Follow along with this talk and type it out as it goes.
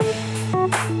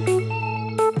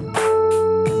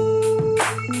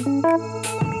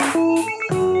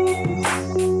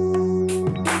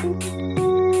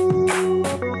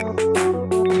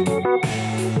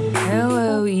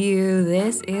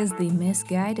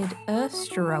Misguided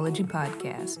Astrology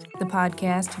Podcast, the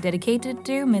podcast dedicated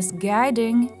to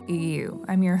misguiding you.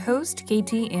 I'm your host,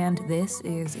 Katie, and this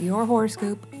is your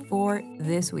horoscope for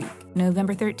this week,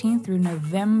 November 13th through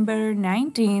November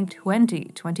 19th,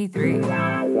 2023.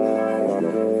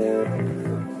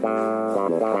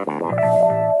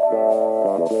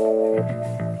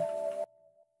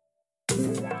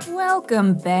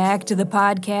 Welcome back to the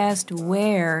podcast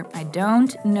where I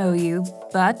don't know you,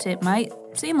 but it might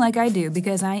seem like I do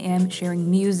because I am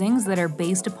sharing musings that are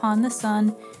based upon the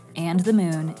sun and the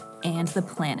moon and the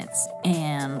planets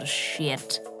and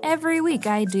shit. Every week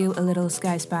I do a little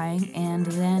sky spying and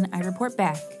then I report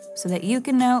back so that you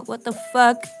can know what the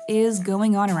fuck is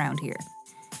going on around here.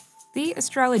 The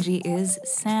astrology is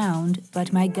sound,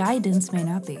 but my guidance may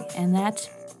not be, and that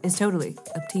is totally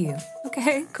up to you.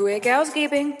 Okay, quick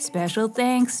housekeeping. Special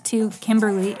thanks to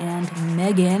Kimberly and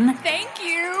Megan. Thank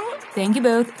you. Thank you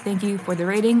both. Thank you for the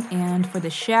rating and for the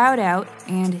shout out.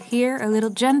 And here, a little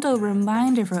gentle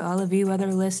reminder for all of you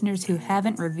other listeners who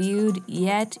haven't reviewed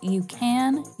yet. You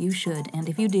can, you should, and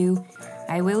if you do,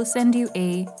 I will send you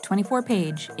a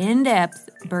 24-page, in-depth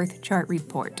birth chart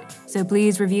report. So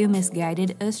please review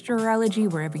Misguided Astrology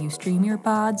wherever you stream your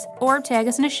pods, or tag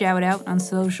us in a shout-out on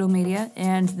social media,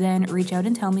 and then reach out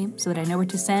and tell me so that I know where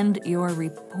to send your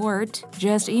report.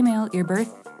 Just email your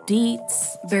birth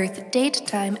deets, birth date,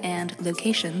 time, and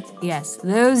location. Yes,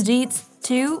 those deets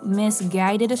to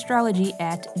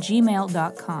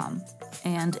misguidedastrology@gmail.com.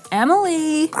 And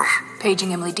Emily,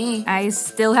 Paging Emily D. I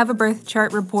still have a birth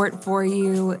chart report for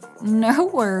you. No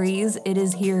worries, it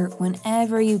is here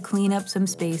whenever you clean up some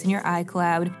space in your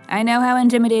iCloud. I know how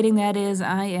intimidating that is.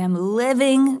 I am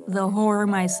living the horror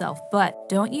myself, but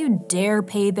don't you dare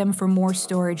pay them for more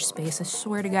storage space. I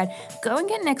swear to God, go and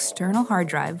get an external hard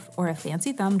drive or a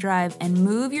fancy thumb drive and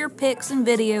move your pics and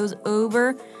videos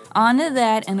over onto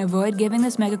that and avoid giving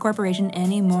this mega corporation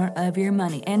any more of your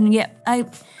money. And yeah,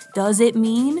 does it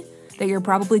mean that you're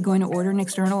probably going to order an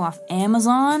external off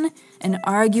Amazon, an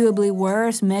arguably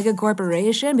worse mega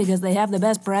corporation because they have the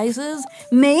best prices?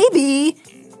 Maybe.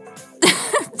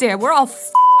 Damn, we're all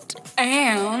f***ed.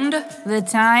 And The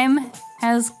time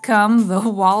has come, the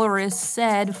walrus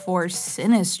said, for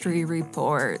synastry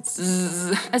reports.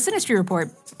 A synastry report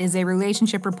is a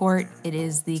relationship report. It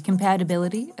is the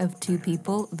compatibility of two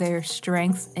people, their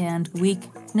strengths and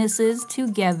weaknesses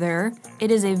together. It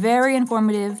is a very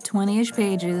informative 20-ish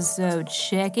pages, so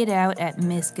check it out at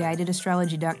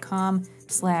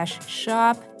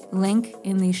misguidedastrology.com/shop. Link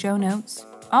in the show notes.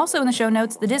 Also in the show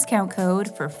notes, the discount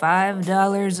code for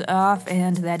 $5 off,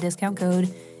 and that discount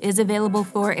code is available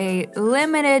for a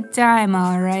limited time,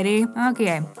 alrighty?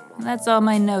 Okay, that's all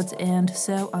my notes, and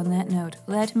so on that note,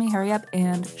 let me hurry up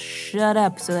and shut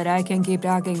up so that I can keep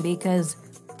talking, because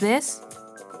this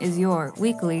is your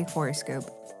weekly horoscope.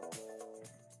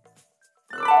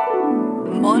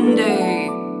 Monday.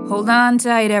 Hold on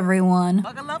tight, everyone.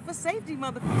 Buckle up for safety,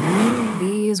 motherfucker.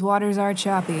 These waters are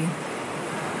choppy.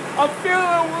 I'm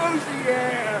feeling woozy,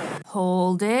 yeah.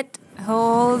 Hold it,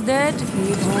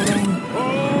 keep holding. Hold.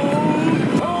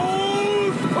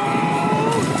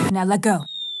 Now let go.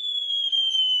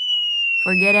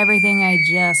 Forget everything I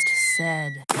just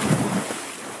said.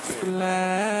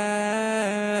 Splash.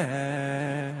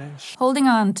 Holding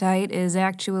on tight is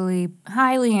actually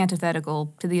highly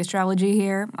antithetical to the astrology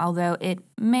here, although it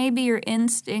may be your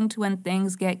instinct when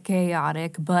things get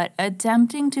chaotic, but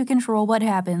attempting to control what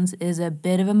happens is a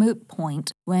bit of a moot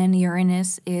point when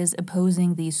Uranus is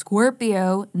opposing the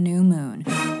Scorpio new moon.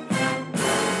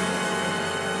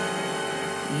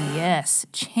 Yes,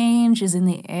 change is in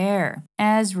the air.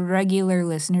 As regular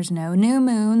listeners know, new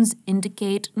moons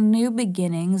indicate new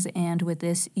beginnings, and with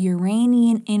this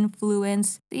Uranian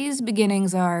influence, these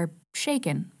beginnings are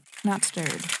shaken, not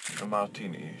stirred. A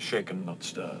martini, shaken, not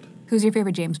stirred. Who's your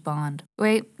favorite James Bond?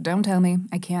 Wait, don't tell me,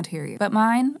 I can't hear you. But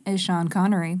mine is Sean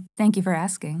Connery. Thank you for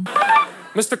asking.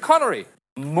 Mr. Connery!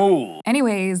 Move!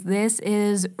 Anyways, this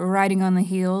is riding on the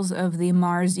heels of the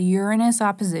Mars-Uranus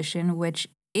opposition, which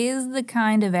is the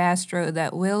kind of astro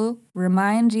that will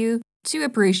remind you to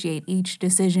appreciate each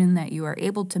decision that you are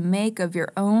able to make of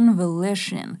your own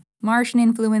volition. Martian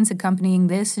influence accompanying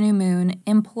this new moon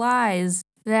implies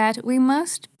that we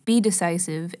must be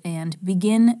decisive and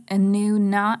begin anew,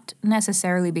 not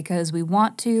necessarily because we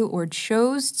want to or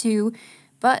chose to,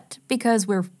 but because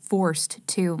we're forced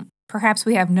to. Perhaps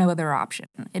we have no other option.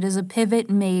 It is a pivot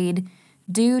made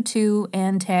due to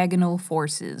antagonal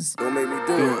forces. Don't make me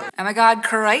do it. Oh my God,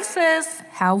 crisis.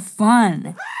 How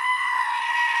fun!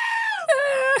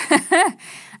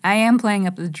 I am playing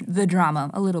up the drama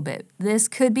a little bit. This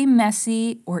could be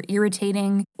messy or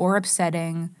irritating or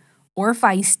upsetting or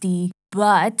feisty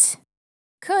But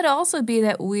could also be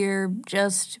that we're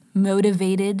just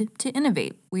motivated to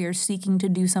innovate. We are seeking to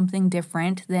do something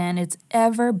different than it's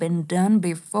ever been done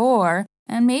before.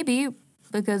 And maybe,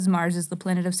 because Mars is the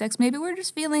planet of sex, maybe we're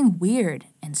just feeling weird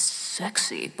and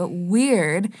sexy. But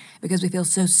weird because we feel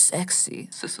so sexy.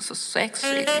 So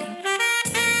sexy.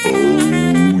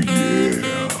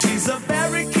 She's a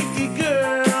very kicky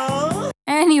girl.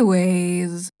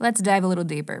 Anyways, let's dive a little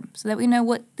deeper so that we know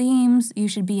what themes you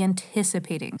should be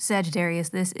anticipating. Sagittarius,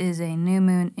 this is a new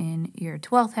moon in your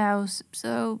 12th house,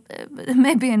 so it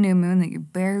may be a new moon that you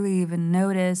barely even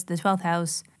notice. The 12th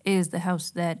house is the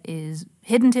house that is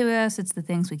hidden to us. It's the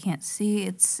things we can't see.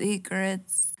 It's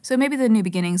secrets. So maybe the new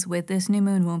beginnings with this new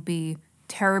moon won't be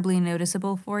terribly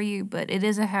noticeable for you, but it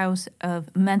is a house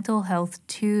of mental health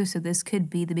too, so this could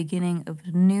be the beginning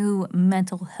of new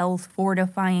mental health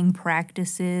fortifying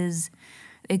practices.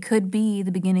 It could be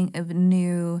the beginning of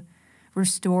new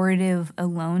restorative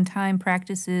alone time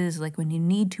practices, like when you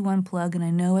need to unplug, and I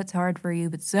know it's hard for you,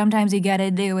 but sometimes you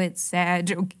gotta do it,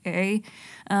 Sag, okay?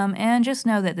 And just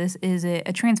know that this is a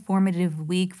transformative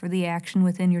week for the action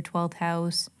within your 12th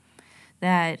house,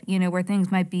 that, you know, where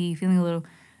things might be feeling a little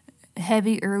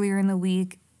heavy earlier in the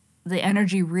week, the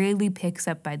energy really picks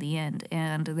up by the end,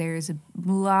 and there's a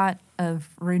lot of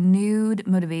renewed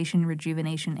motivation,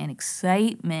 rejuvenation, and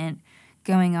excitement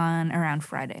going on around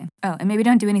Friday. Oh, and maybe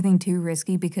don't do anything too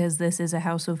risky because this is a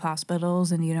house of hospitals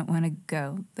and you don't want to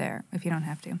go there if you don't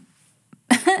have to.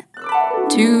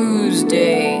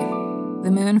 Tuesday.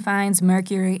 The moon finds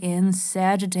Mercury in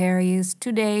Sagittarius.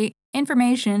 Today,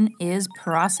 information is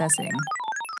processing.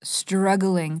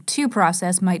 Struggling to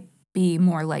process might be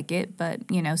more like it, but,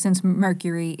 you know, since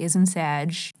Mercury is in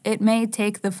Sag, it may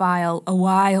take the file a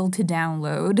while to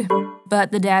download,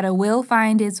 but the data will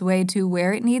find its way to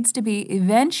where it needs to be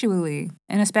eventually,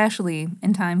 and especially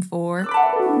in time for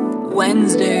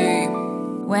Wednesday,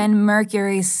 when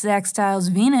Mercury sextiles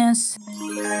Venus.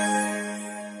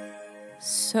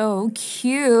 So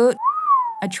cute.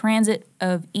 A transit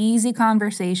of easy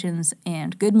conversations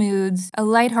and good moods, a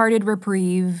lighthearted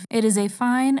reprieve. It is a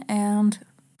fine and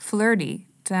flirty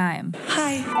time.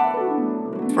 Hi.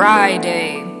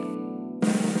 Friday.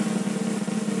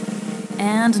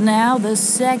 And now the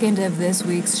second of this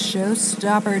week's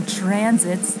showstopper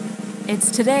transits. It's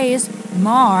today's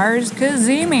Mars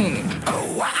Cazimi.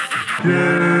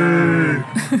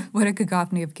 What a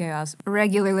cacophony of chaos.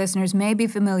 Regular listeners may be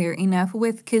familiar enough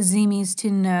with Cazimis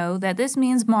to know that this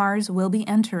means Mars will be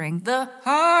entering the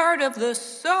heart of the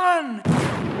sun,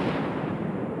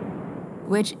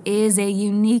 which is a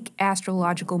unique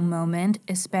astrological moment,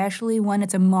 especially when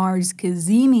it's a Mars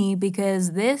Cazimi,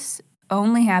 because this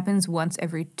only happens once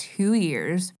every 2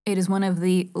 years. It is one of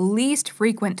the least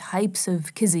frequent types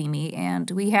of Cazimi, and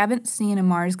we haven't seen a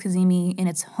Mars Cazimi in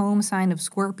its home sign of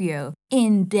Scorpio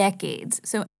in decades.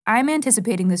 So I'm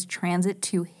anticipating this transit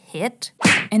to hit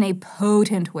in a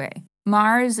potent way.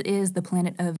 Mars is the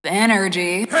planet of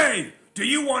energy. Hey, do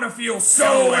you want to feel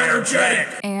so energetic?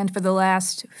 And for the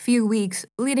last few weeks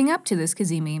leading up to this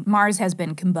Cazimi, Mars has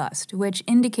been combust, which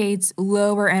indicates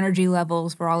lower energy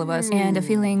levels for all of us and a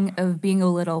feeling of being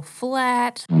a little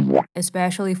flat,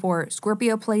 especially for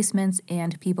Scorpio placements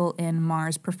and people in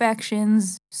Mars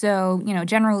perfections. So, you know,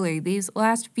 generally these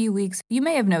last few weeks, you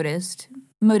may have noticed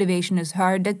motivation is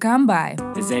hard to come by.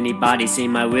 Has anybody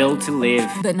seen my will to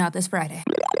live? But not this Friday.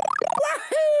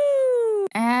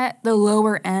 At the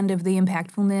lower end of the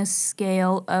impactfulness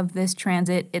scale of this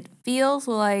transit, it feels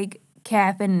like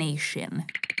caffeination.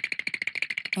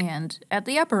 And at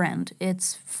the upper end,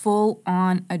 it's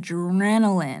full-on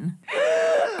adrenaline.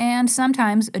 And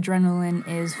sometimes adrenaline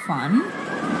is fun.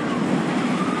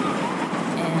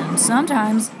 And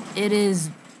sometimes it is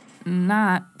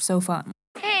not so fun.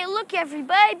 Hey, look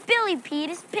everybody, Billy peed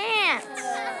his pants.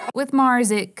 With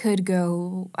Mars, it could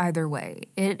go either way.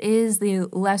 It is the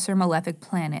lesser malefic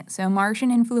planet, so Martian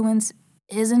influence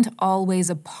isn't always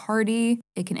a party.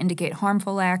 It can indicate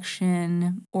harmful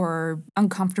action or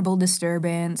uncomfortable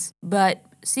disturbance, but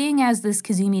seeing as this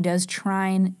Cazimi does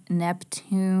trine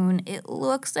Neptune, it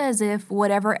looks as if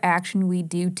whatever action we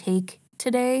do take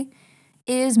today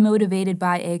is motivated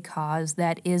by a cause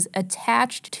that is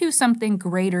attached to something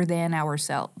greater than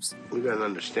ourselves. We got an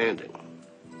understanding.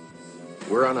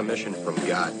 We're on a mission from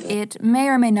God. It may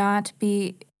or may not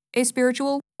be a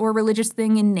spiritual or religious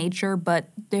thing in nature, but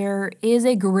there is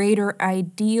a greater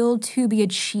ideal to be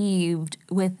achieved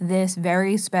with this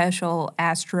very special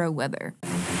astro weather.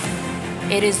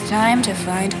 It is time to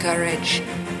find courage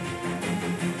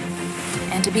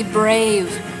and to be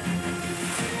brave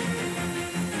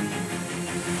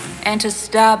and to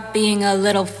stop being a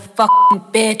little fucking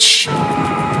bitch.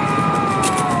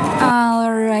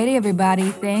 Alrighty, everybody.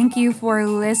 Thank you for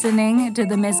listening to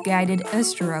the Misguided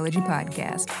Astrology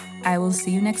Podcast. I will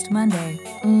see you next Monday.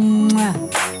 Mwah.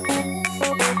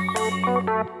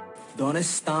 Don't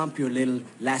stomp your little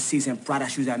last season Prada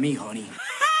shoes at me, honey.